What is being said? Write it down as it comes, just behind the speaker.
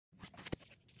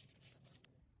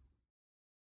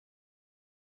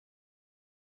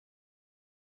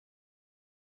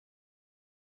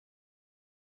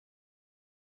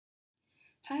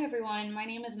Hi everyone, my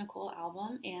name is Nicole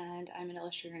Album and I'm an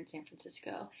illustrator in San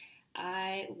Francisco.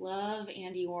 I love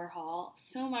Andy Warhol,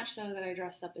 so much so that I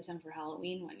dressed up as him for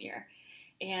Halloween one year.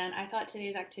 And I thought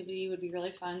today's activity would be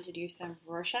really fun to do some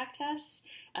Rorschach tests.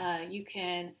 You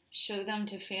can show them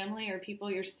to family or people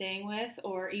you're staying with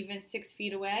or even 6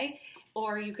 feet away,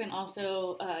 or you can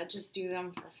also just do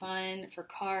them for fun, for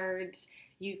cards.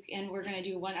 And we're going to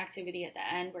do one activity at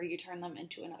the end where you turn them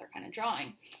into another kind of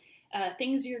drawing.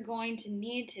 Things you're going to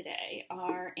need today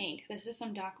are ink. This is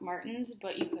some Doc Martens,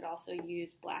 but you could also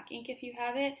use black ink if you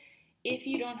have it. If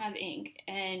you don't have ink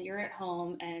and you're at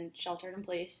home and sheltered in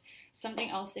place, something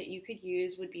else that you could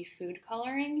use would be food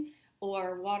coloring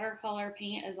or watercolor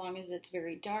paint as long as it's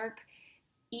very dark.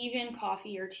 Even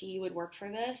coffee or tea would work for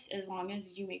this as long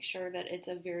as you make sure that it's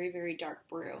a very, very dark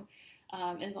brew.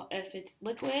 If it's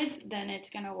liquid, then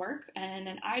it's going to work, and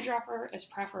an eyedropper is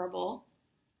preferable.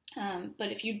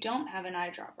 But if you don't have an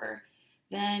eyedropper,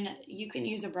 then you can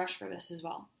use a brush for this as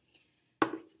well.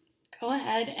 Go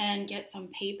ahead and get some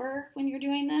paper when you're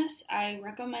doing this. I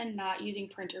recommend not using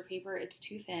printer paper, it's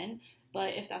too thin,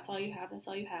 but if that's all you have, that's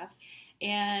all you have.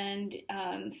 And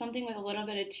something with a little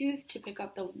bit of tooth to pick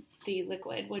up the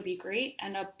liquid would be great,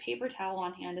 and a paper towel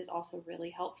on hand is also really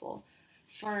helpful.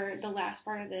 For the last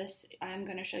part of this, I'm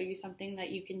going to show you something that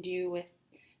you can do with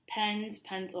pens,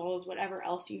 pencils, whatever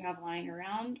else you have lying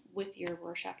around with your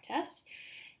Rorschach test.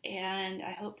 And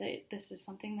I hope that this is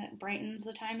something that brightens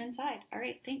the time inside. All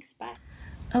right, thanks, bye.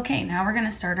 Okay, now we're gonna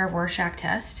start our Rorschach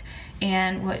test.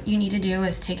 And what you need to do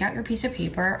is take out your piece of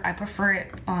paper. I prefer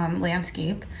it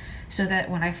landscape so that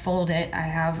when I fold it, I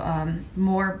have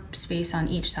more space on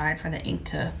each side for the ink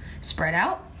to spread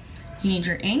out. You need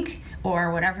your ink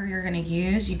or whatever you're gonna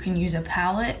use. You can use a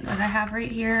palette that I have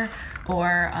right here,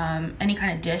 or any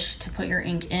kind of dish to put your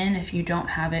ink in if you don't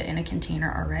have it in a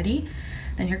container already.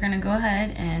 Then you're gonna go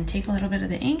ahead and take a little bit of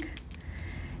the ink,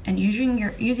 and using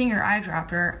your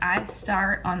eyedropper, I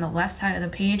start on the left side of the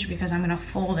page because I'm gonna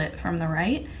fold it from the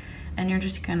right, and you're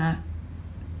just gonna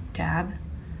dab,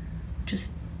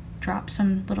 just drop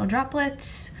some little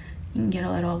droplets. You can get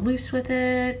a little loose with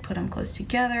it, put them close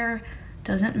together,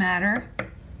 doesn't matter.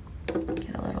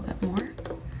 Get a little bit more,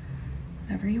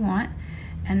 whatever you want.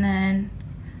 And then,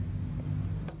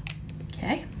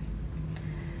 okay.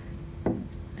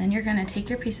 Then you're gonna take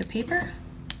your piece of paper,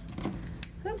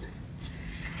 oops,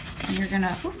 and you're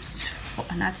gonna,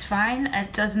 and that's fine.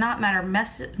 It does not matter,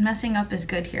 messing up is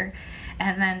good here.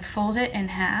 And then fold it in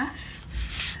half,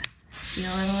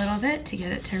 seal it a little bit to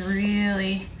get it to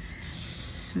really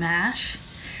smash.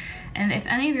 And if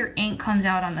any of your ink comes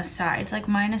out on the sides, like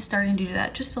mine is starting to do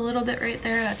that just a little bit right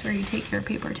there, that's where you take your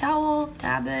paper towel,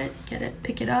 dab it, get it,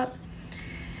 pick it up,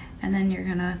 and then you're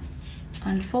gonna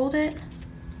unfold it.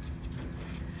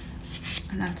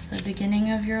 And that's the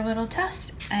beginning of your little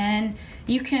test. And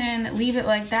you can leave it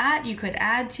like that, you could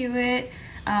add to it.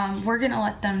 We're gonna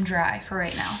let them dry for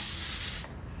right now.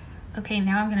 Okay,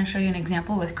 now I'm going to show you an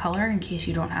example with color in case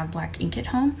you don't have black ink at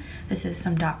home. This is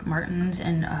some Doc Martens,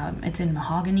 and it's in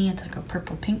mahogany. It's like a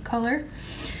purple pink color.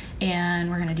 And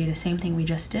we're going to do the same thing we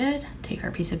just did. Take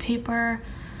our piece of paper,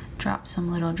 drop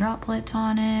some little droplets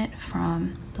on it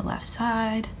from the left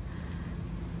side.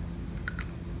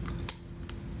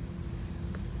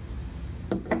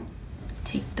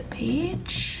 Take the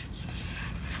page,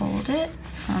 fold it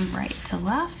from right to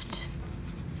left.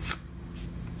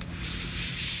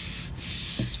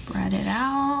 Spread it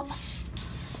out.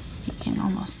 You can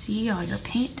almost see all your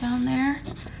paint down there.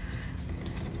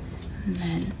 And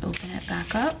then open it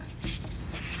back up.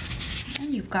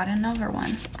 And you've got another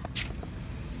one.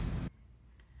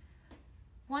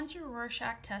 Once your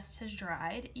Rorschach test has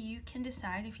dried, you can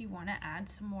decide if you want to add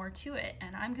some more to it.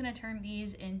 And I'm going to turn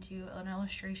these into an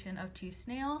illustration of two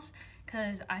snails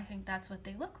because I think that's what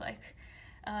they look like.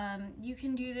 You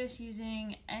can do this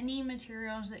using any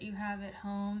materials that you have at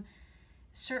home.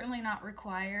 Certainly not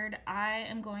required. I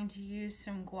am going to use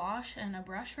some gouache and a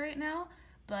brush right now,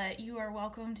 but you are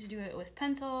welcome to do it with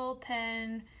pencil,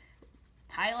 pen,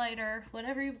 highlighter,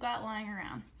 whatever you've got lying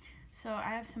around. So I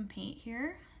have some paint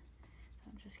here.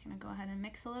 I'm just gonna go ahead and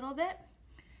mix a little bit.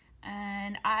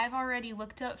 And I've already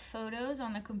looked up photos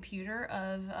on the computer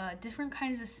of different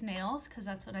kinds of snails because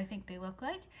that's what I think they look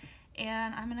like.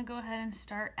 And I'm gonna go ahead and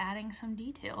start adding some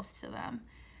details to them.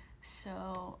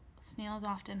 So snails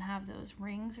often have those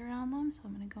rings around them, so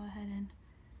I'm going to go ahead and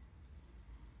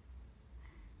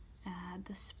add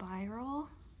the spiral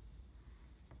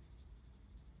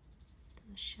to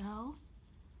the shell.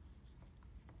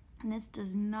 And this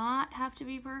does not have to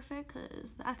be perfect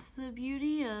because that's the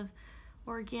beauty of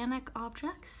organic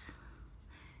objects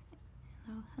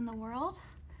in the world.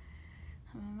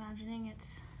 I'm imagining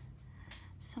it's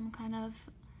some kind of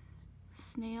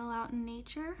snail out in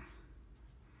nature.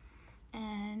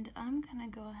 And I'm gonna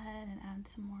go ahead and add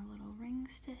some more little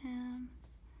rings to him.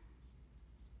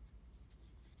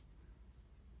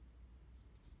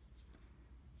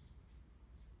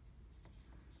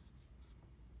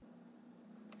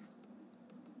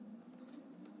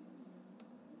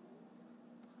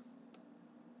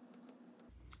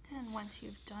 And once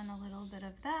you've done a little bit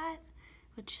of that,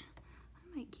 which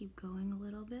I might keep going a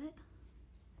little bit,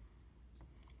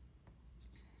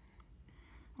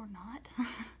 or not.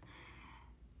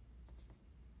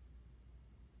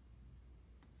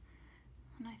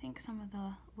 And I think some of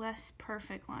the less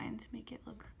perfect lines make it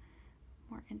look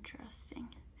more interesting.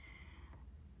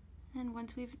 And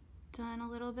once we've done a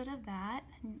little bit of that,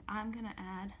 I'm gonna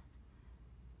add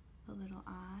a little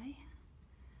eye,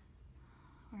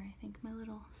 where I think my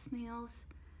little snail's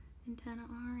antenna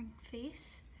are and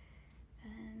face,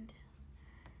 and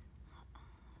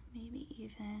maybe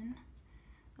even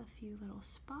a few little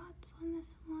spots on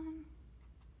this one.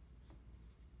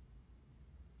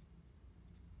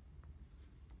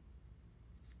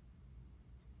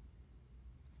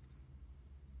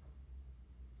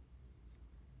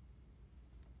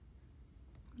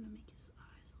 I'm gonna make his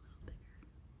eyes a little bigger.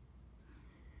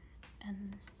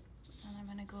 And then I'm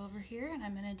gonna go over here and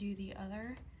I'm gonna do the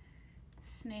other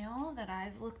snail that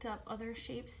I've looked up other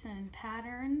shapes and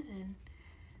patterns, and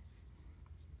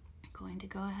I'm going to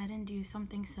go ahead and do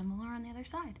something similar on the other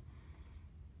side.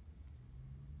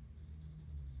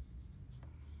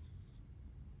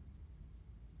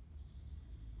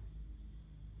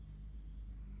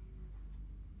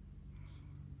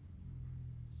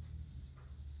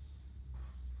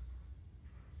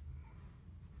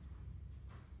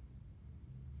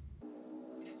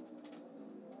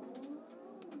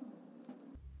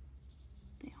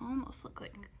 They almost look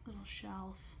like little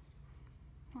shells.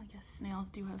 Well, I guess snails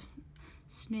do have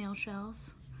snail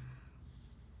shells.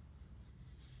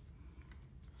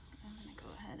 I'm gonna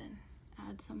go ahead and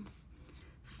add some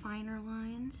finer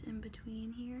lines in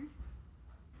between here.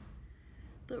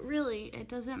 But really, it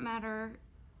doesn't matter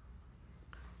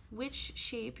which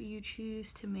shape you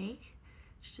choose to make.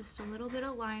 It's just a little bit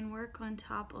of line work on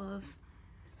top of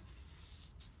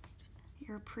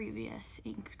your previous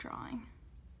ink drawing.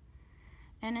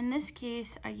 And in this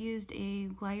case, I used a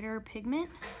lighter pigment.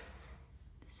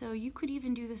 So you could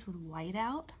even do this with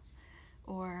whiteout,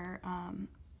 or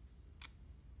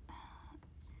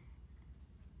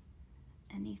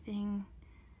anything,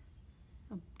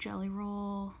 a jelly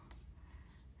roll,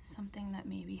 something that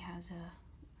maybe has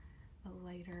a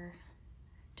lighter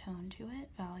tone to it,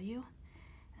 value.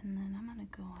 And then I'm gonna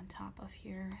go on top of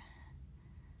here.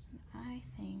 And I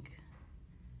think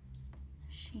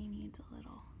she needs a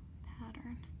little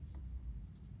pattern.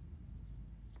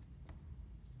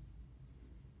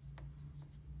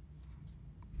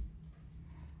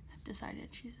 I've decided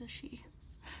she's a she.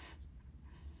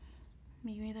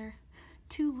 Maybe they're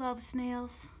two love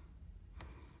snails.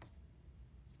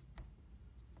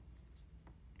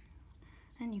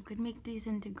 And you could make these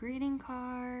into greeting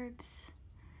cards,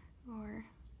 or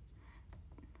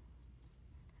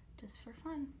just for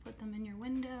fun, put them in your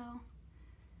window.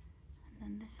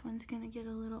 And this one's gonna get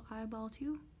a little eyeball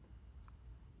too.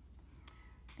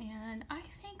 And I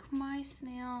think my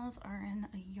snails are in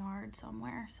a yard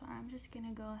somewhere, so I'm just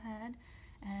gonna go ahead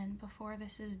and, before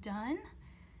this is done,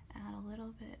 add a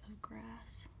little bit of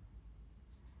grass.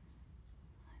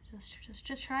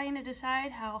 Just trying to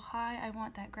decide how high I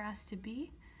want that grass to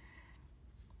be.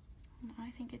 And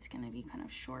I think it's gonna be kind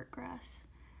of short grass.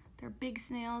 They're big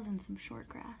snails and some short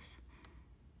grass.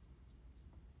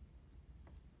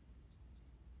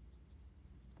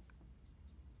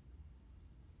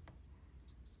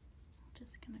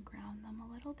 Just gonna ground them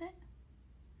a little bit.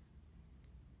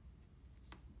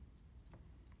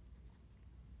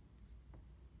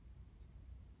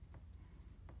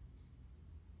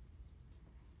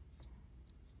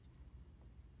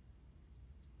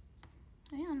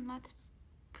 And that's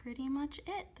pretty much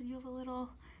it. You have a little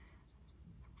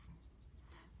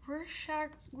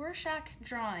Rorschach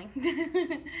drawing.